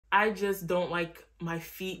I just don't like my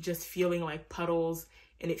feet just feeling like puddles,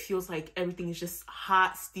 and it feels like everything is just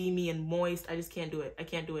hot, steamy, and moist. I just can't do it. I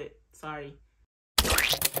can't do it. Sorry.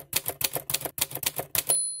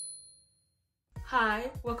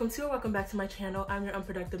 Hi, welcome back to my channel. I'm your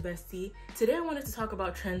unproductive bestie. Today I wanted to talk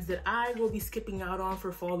about trends that I will be skipping out on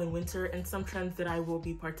for fall and winter, and some trends that I will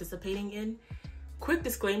be participating in. Quick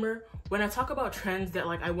disclaimer, when I talk about trends that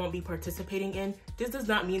I won't be participating in, this does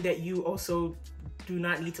not mean that you also do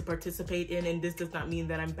not need to participate in, and this does not mean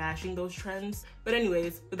that I'm bashing those trends. But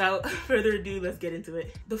anyways, without further ado, let's get into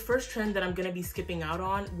it. The first trend that I'm gonna be skipping out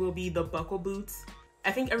on will be the buckle boots.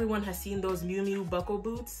 I think everyone has seen those Miu Miu buckle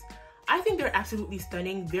boots. I think they're absolutely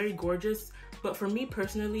stunning, very gorgeous, but for me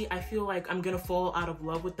personally, I feel like I'm gonna fall out of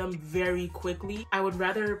love with them very quickly. I would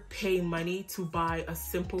rather pay money to buy a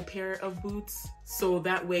simple pair of boots, so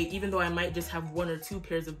that way, even though I might just have 1 or 2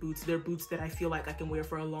 pairs of boots, they're boots that I feel like I can wear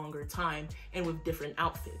for a longer time and with different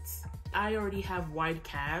outfits. I already have wide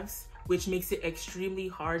calves, which makes it extremely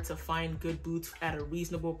hard to find good boots at a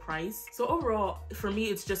reasonable price. So overall, for me,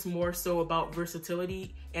 it's just more so about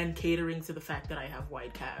versatility and catering to the fact that I have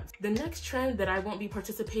wide calves. The next trend that I won't be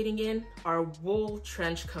participating in are wool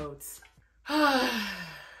trench coats.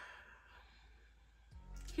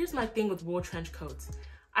 Here's my thing with wool trench coats.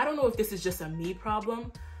 I don't know if this is just a me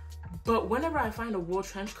problem, but whenever I find a wool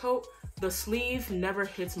trench coat, the sleeve never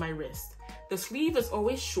hits my wrist. The sleeve is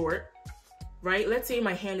always short, right? Let's say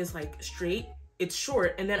my hand is straight, it's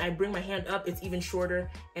short, and then I bring my hand up, it's even shorter,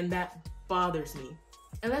 and that bothers me.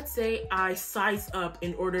 And let's say I size up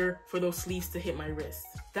in order for those sleeves to hit my wrist.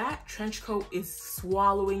 That trench coat is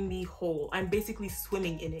swallowing me whole. I'm basically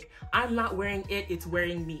swimming in it. I'm not wearing it, it's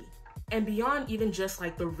wearing me. And beyond even just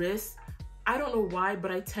the wrist, I don't know why,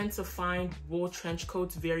 but I tend to find wool trench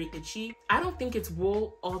coats very itchy. I don't think it's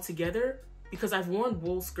wool altogether, because I've worn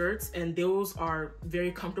wool skirts and those are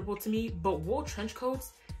very comfortable to me, but wool trench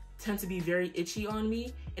coats tend to be very itchy on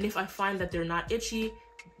me. And if I find that they're not itchy,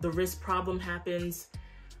 the wrist problem happens.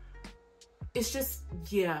 It's just,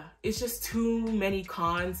 yeah, it's just too many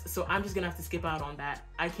cons. So I'm just gonna have to skip out on that.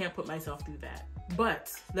 I can't put myself through that.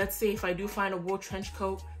 But let's say if I do find a wool trench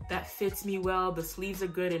coat that fits me well, the sleeves are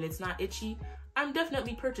good and it's not itchy, I'm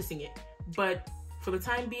definitely purchasing it. But for the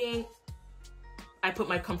time being, I put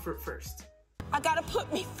my comfort first. I gotta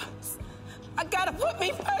put me first. I gotta put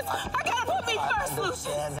me first. I gotta put me first,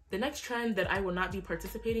 Lucian. The next trend that I will not be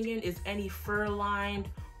participating in is any fur-lined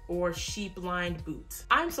or sheep-lined boots.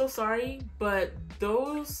 I'm so sorry, but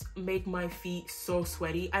those make my feet so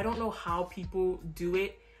sweaty. I don't know how people do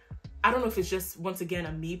it. I don't know if it's just, once again,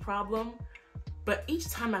 a me problem, but each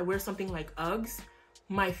time I wear something like Uggs,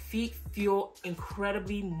 my feet feel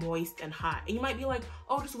incredibly moist and hot. And you might be like,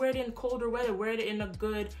 oh, just wear it in colder weather, wear it in a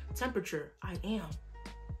good temperature. I am.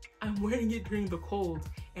 I'm wearing it during the cold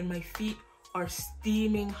and my feet are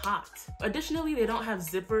steaming hot. Additionally, they don't have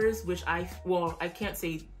zippers, which I can't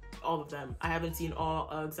say all of them. I haven't seen all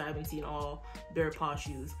Uggs, I haven't seen all Bare Paw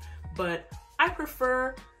shoes, but I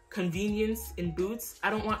prefer convenience in boots. I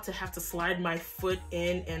don't want to have to slide my foot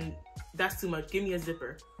in, and that's too much. Give me a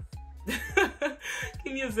zipper.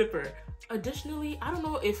 Give me a zipper. Additionally, I don't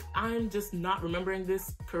know if I'm just not remembering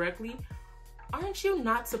this correctly. Aren't you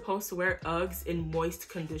not supposed to wear Uggs in moist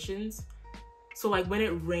conditions? So when it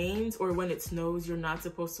rains or when it snows, you're not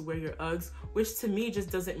supposed to wear your Uggs, which to me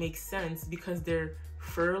just doesn't make sense because they're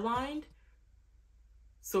fur lined.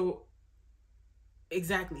 So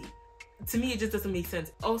exactly. To me, it just doesn't make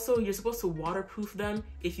sense. Also, you're supposed to waterproof them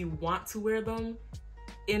if you want to wear them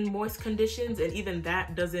in moist conditions, and even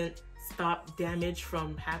that doesn't stop damage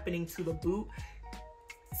from happening to the boot.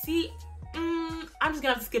 See, I'm just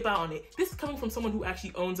gonna have to skip out on it. This is coming from someone who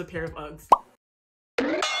actually owns a pair of Uggs.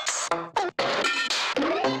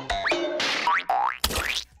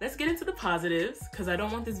 Let's get into the positives, because I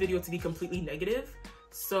don't want this video to be completely negative.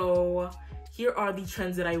 So here are the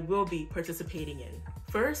trends that I will be participating in.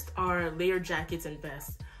 First are layered jackets and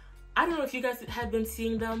vests. I don't know if you guys have been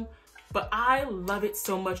seeing them, but I love it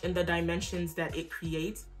so much in the dimensions that it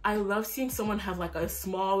creates. I love seeing someone have a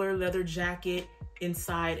smaller leather jacket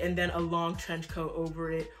inside and then a long trench coat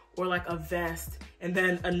over it, or a vest and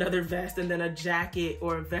then another vest and then a jacket,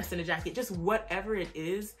 or a vest and a jacket, just whatever it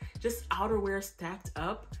is, just outerwear stacked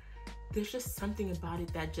up. There's just something about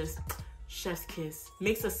it that just chef's kiss,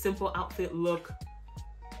 makes a simple outfit look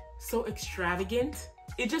so extravagant.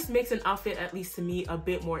 It just makes an outfit, at least to me, a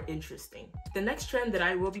bit more interesting. The next trend that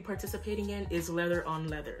I will be participating in is leather on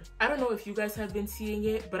leather. I don't know if you guys have been seeing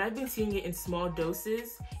it, but I've been seeing it in small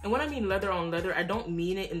doses. And when I mean leather on leather, I don't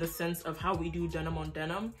mean it in the sense of how we do denim on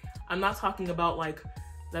denim. I'm not talking about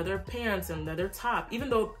leather pants and leather top, even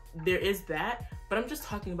though there is that, but I'm just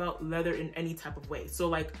talking about leather in any type of way. So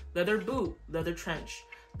like leather boot, leather trench,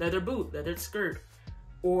 leather boot, leather skirt,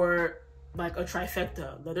 or like a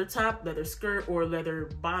trifecta, leather top, leather skirt, or leather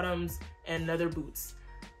bottoms and leather boots.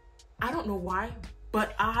 I don't know why,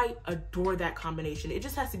 but I adore that combination. It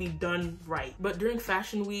just has to be done right. But during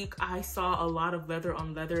fashion week, I saw a lot of leather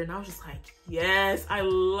on leather and I was just like, yes, I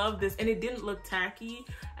love this. And it didn't look tacky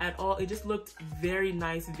at all. It just looked very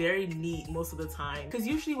nice, very neat most of the time. Because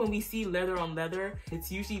usually when we see leather on leather, it's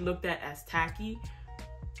usually looked at as tacky.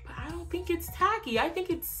 But I don't think it's tacky. I think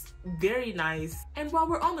it's very nice. And while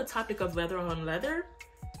we're on the topic of leather on leather,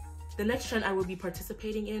 the next trend I will be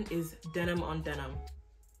participating in is denim on denim.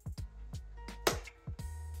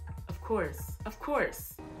 Of course. Of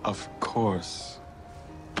course.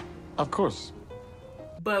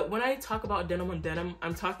 But when I talk about denim on denim,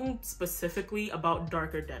 I'm talking specifically about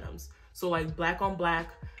darker denims. So like black on black,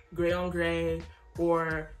 gray on gray,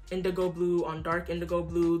 or indigo blue on dark indigo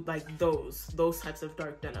blue, like those types of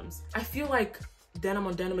dark denims. I feel like denim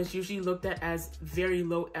on denim is usually looked at as very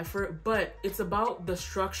low effort, but it's about the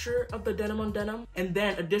structure of the denim on denim and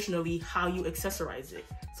then additionally how you accessorize it.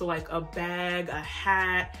 So like a bag, a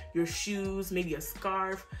hat, your shoes, maybe a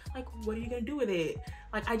scarf, like what are you gonna do with it?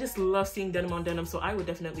 Like I just love seeing denim on denim, so I would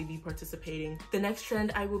definitely be participating. The next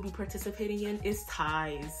trend I will be participating in is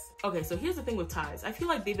ties. Okay, so here's the thing with ties. I feel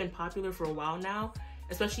like they've been popular for a while now,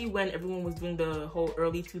 especially when everyone was doing the whole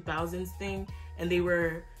early 2000s thing and they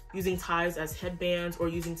were using ties as headbands or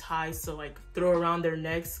using ties to like throw around their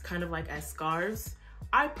necks, kind of like as scarves.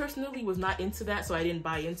 I personally was not into that, so I didn't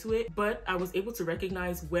buy into it, but I was able to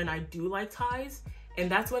recognize when I do like ties,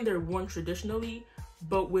 and that's when they're worn traditionally,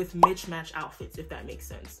 but with mismatched outfits, if that makes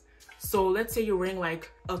sense. So let's say you're wearing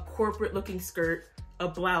like a corporate looking skirt, a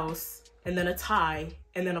blouse, and then a tie,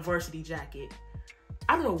 and then a varsity jacket.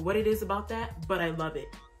 I don't know what it is about that, but I love it.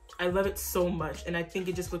 I love it so much, and I think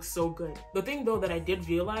it just looks so good. The thing though that I did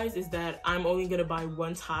realize is that I'm only gonna buy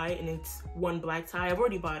one tie, and it's one black tie. I've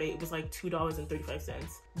already bought it. It was like $2.35.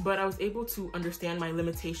 But I was able to understand my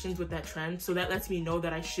limitations with that trend, so that lets me know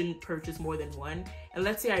that I shouldn't purchase more than one. And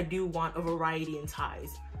let's say I do want a variety in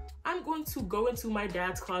ties. I'm going to go into my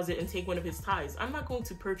dad's closet and take one of his ties. I'm not going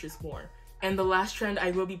to purchase more. And the last trend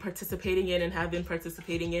I will be participating in and have been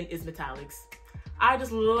participating in is metallics. I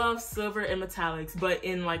just love silver and metallics, but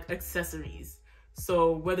in like accessories.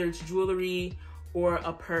 So whether it's jewelry or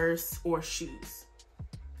a purse or shoes.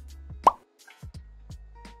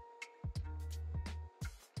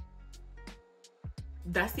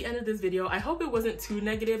 That's the end of this video. I hope it wasn't too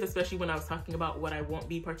negative, especially when I was talking about what I won't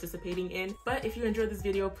be participating in. But if you enjoyed this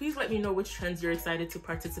video, please let me know which trends you're excited to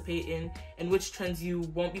participate in and which trends you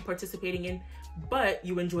won't be participating in, but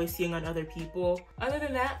you enjoy seeing on other people. Other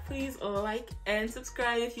than that, please like and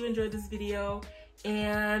subscribe if you enjoyed this video.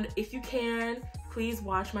 And if you can, please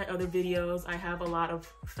watch my other videos. I have a lot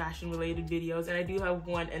of fashion related videos, and I do have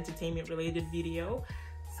one entertainment related video.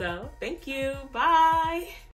 So thank you, bye.